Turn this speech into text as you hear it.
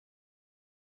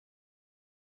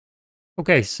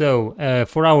Okay, so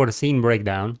for our scene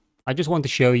breakdown, I just want to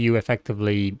show you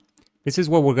effectively, this is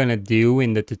what we're gonna do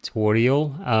in the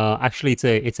tutorial. Actually,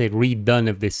 it's a redone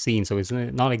of this scene, so it's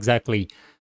not exactly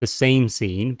the same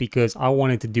scene because I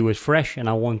wanted to do it fresh and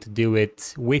I want to do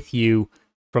it with you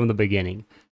from the beginning.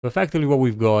 So effectively what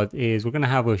we've got is we're gonna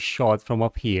have a shot from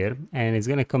up here and it's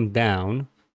gonna come down,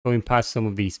 going past some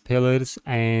of these pillars,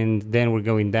 and then we're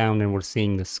going down and we're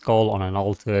seeing the skull on an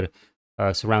altar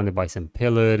surrounded by some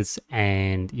pillars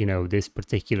and, you know, this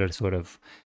particular sort of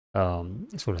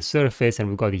surface. And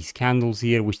we've got these candles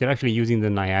here, which they're actually using the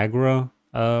Niagara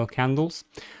candles.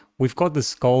 We've got the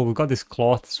skull, we've got this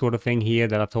cloth sort of thing here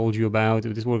that I told you about.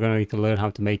 This we're going to need to learn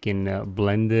how to make in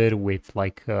Blender with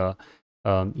like,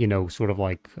 you know, sort of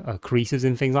like creases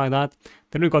and things like that.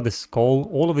 Then we've got the skull.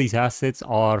 All of these assets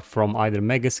are from either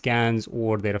Megascans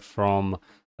or they're from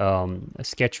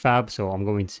Sketchfab, so I'm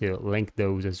going to link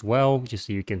those as well, just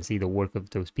so you can see the work of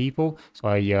those people.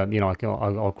 So you know,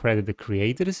 I'll credit the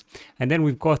creators. And then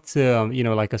we've got, you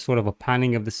know, like a sort of a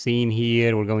panning of the scene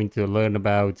here. We're going to learn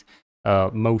about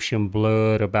motion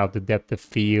blur, about the depth of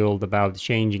field, about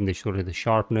changing the sort of the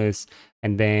sharpness,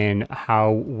 and then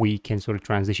how we can sort of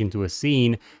transition to a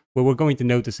scene where we're going to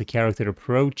notice a character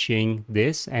approaching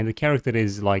this, and the character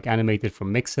is like animated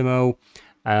from Mixamo.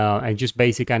 And just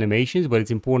basic animations, but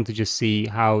it's important to just see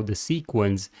how the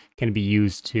sequence can be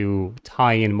used to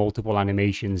tie in multiple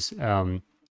animations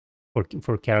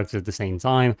for characters at the same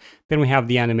time. Then we have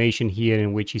the animation here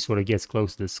in which he sort of gets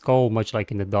close to the skull, much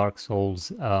like in the Dark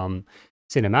Souls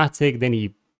cinematic. Then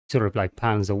he sort of like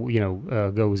pans, you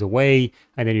know, goes away,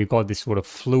 and then you've got this sort of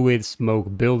fluid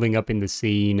smoke building up in the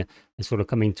scene and sort of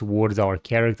coming towards our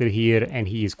character here, and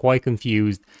he is quite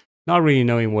confused, not really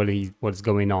knowing what's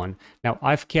going on. Now,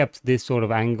 I've kept this sort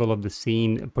of angle of the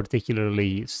scene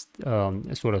particularly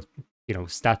sort of, you know,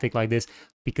 static like this,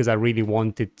 because I really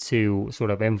wanted to sort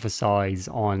of emphasize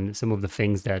on some of the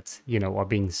things that, you know, are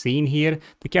being seen here.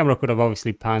 The camera could have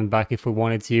obviously panned back if we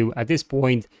wanted to. At this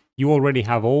point, you already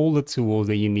have all the tools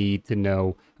that you need to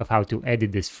know of how to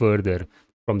edit this further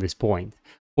from this point.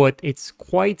 But it's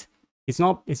quite... It's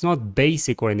not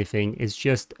basic or anything. It's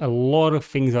just a lot of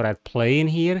things are at play in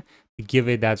here to give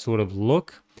it that sort of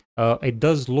look. It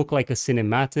does look like a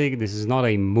cinematic. This is not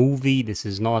a movie. This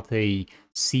is not a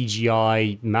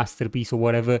CGI masterpiece or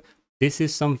whatever. This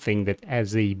is something that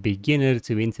as a beginner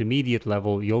to intermediate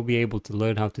level, you'll be able to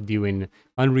learn how to do in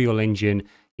Unreal Engine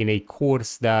in a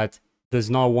course that does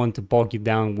not want to bog you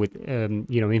down with,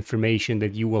 you know, information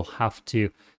that you will have to,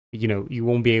 you know, you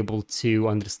won't be able to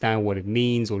understand what it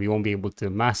means, or you won't be able to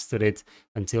master it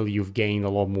until you've gained a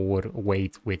lot more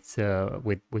weight with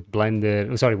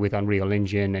Blender, sorry, with Unreal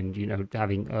Engine, and, you know,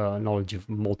 having knowledge of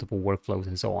multiple workflows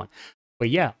and so on. But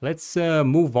yeah, let's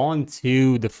move on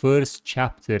to the first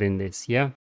chapter in this, yeah?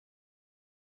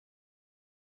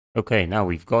 Okay, now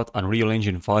we've got Unreal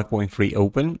Engine 5.3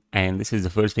 open, and this is the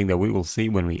first thing that we will see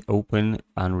when we open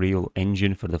Unreal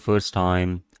Engine for the first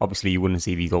time. Obviously, you wouldn't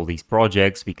see all these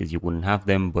projects because you wouldn't have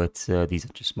them, but these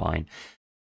are just mine.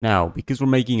 Now, because we're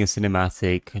making a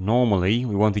cinematic, normally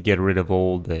we want to get rid of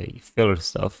all the filler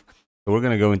stuff. So we're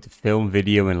going to go into film,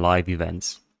 video, and live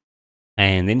events.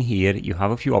 And in here, you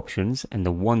have a few options, and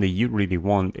the one that you really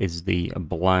want is the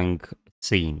blank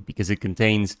scene, because it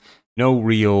contains no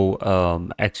real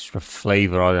extra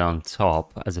flavor other on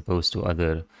top as opposed to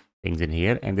other things in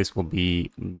here, and this will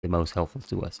be the most helpful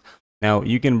to us. Now,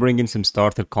 you can bring in some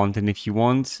starter content if you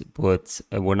want, but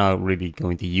we're not really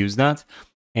going to use that.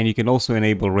 And you can also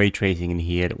enable ray tracing in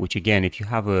here, which again, if you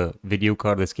have a video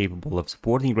card that's capable of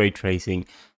supporting ray tracing,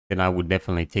 then I would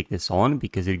definitely take this on,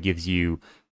 because it gives you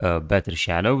better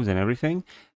shadows and everything.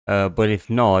 But if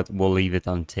not, we'll leave it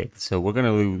unticked. So we're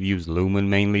going to use Lumen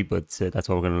mainly, but that's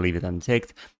why we're going to leave it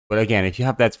unticked. But again, if you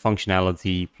have that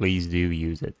functionality, please do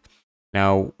use it.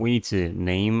 Now, we need to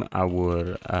name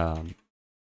our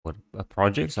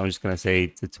project. So I'm just going to say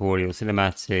tutorial,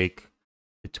 cinematic,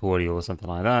 tutorial, or something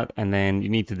like that. And then you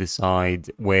need to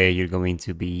decide where you're going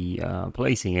to be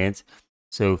placing it.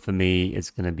 So for me, it's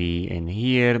going to be in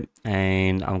here,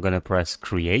 and I'm going to press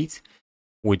create,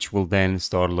 which will then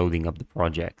start loading up the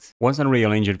project. Once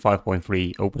Unreal Engine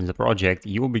 5.3 opens the project,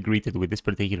 you will be greeted with this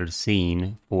particular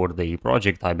scene for the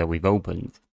project type that we've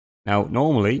opened. Now,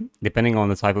 normally, depending on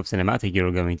the type of cinematic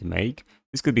you're going to make,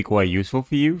 this could be quite useful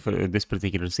for you for this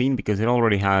particular scene, because it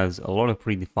already has a lot of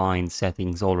predefined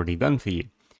settings already done for you.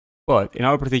 But in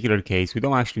our particular case, we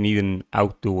don't actually need an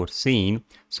outdoor scene,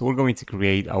 so we're going to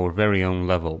create our very own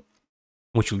level,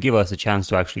 which will give us a chance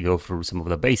to actually go through some of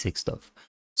the basic stuff.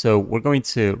 So we're going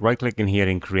to right click in here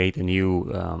and create a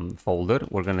new folder.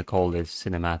 We're going to call this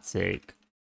cinematic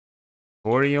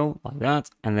tutorial like that,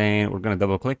 and then we're going to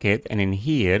double click it, and in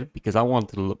here, because I want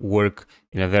to work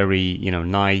in a very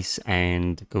nice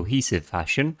and cohesive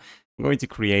fashion, I'm going to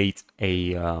create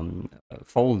a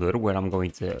folder where I'm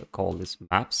going to call this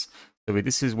maps. So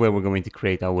this is where we're going to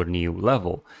create our new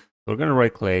level. So we're going to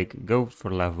right click, go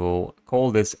for level,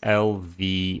 call this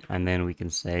LV, and then we can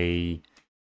say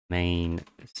main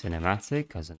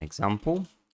cinematic as an example.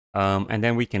 And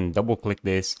then we can double click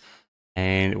this,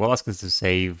 and it will ask us to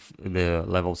save the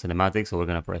level cinematic, so we're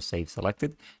going to press save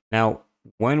selected. Now,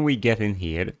 when we get in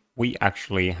here, we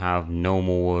actually have no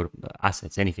more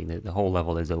assets, anything. The whole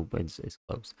level is open, is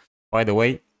closed. By the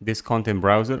way, this content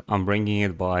browser, I'm bringing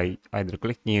it by either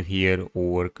clicking it here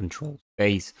or control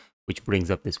space, which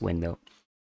brings up this window.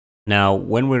 Now,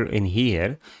 when we're in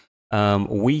here,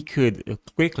 we could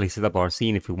quickly set up our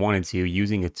scene if we wanted to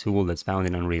using a tool that's found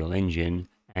in Unreal Engine.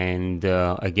 And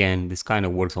again, this kind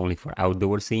of works only for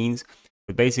outdoor scenes.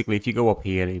 But basically, if you go up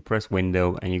here, you press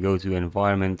window and you go to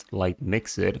environment light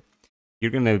mixer,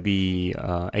 you're going to be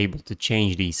able to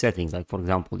change these settings. Like for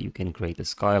example, you can create a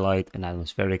skylight, an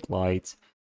atmospheric light,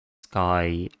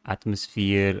 sky,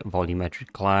 atmosphere,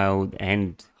 volumetric cloud,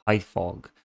 and high fog.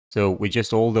 So with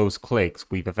just all those clicks,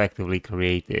 we've effectively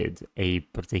created a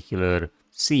particular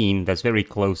scene that's very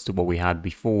close to what we had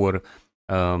before,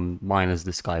 minus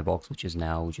the skybox, which is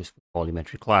now just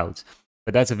volumetric clouds.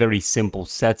 But that's a very simple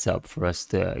setup for us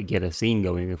to get a scene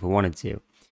going if we wanted to.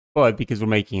 But because we're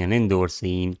making an indoor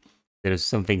scene, there's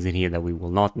some things in here that we will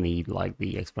not need, like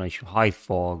the exponential high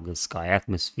fog, the sky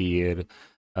atmosphere.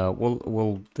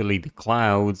 We'll delete the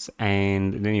clouds,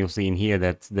 and then you'll see in here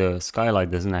that the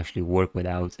skylight doesn't actually work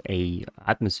without a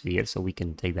atmosphere, so we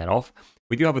can take that off.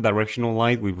 We do have a directional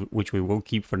light, which we will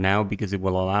keep for now, because it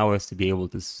will allow us to be able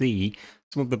to see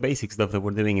some of the basic stuff that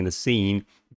we're doing in the scene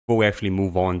before we actually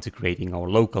move on to creating our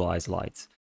localized lights.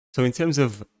 So in terms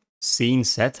of scene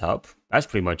setup, that's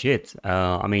pretty much it.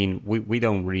 I mean, we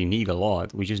don't really need a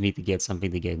lot. We just need to get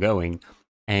something to get going.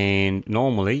 And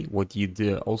normally, what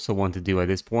you also want to do at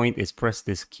this point is press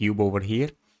this cube over here,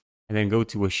 and then go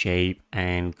to a shape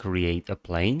and create a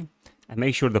plane. And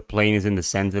make sure the plane is in the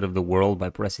center of the world by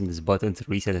pressing this button to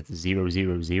reset it to 0,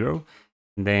 0, 0.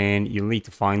 And then you'll need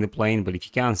to find the plane, but if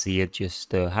you can't see it,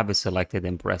 just have it selected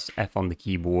and press F on the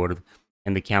keyboard,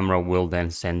 and the camera will then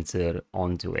center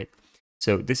onto it.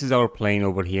 So this is our plane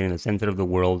over here in the center of the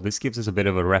world. This gives us a bit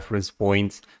of a reference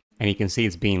point, and you can see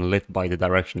it's being lit by the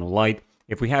directional light.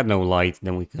 If we had no light,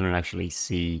 then we couldn't actually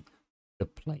see the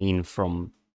plane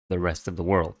from the rest of the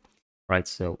world, right?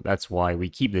 So that's why we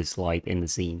keep this light in the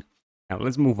scene. Now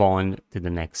let's move on to the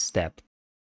next step.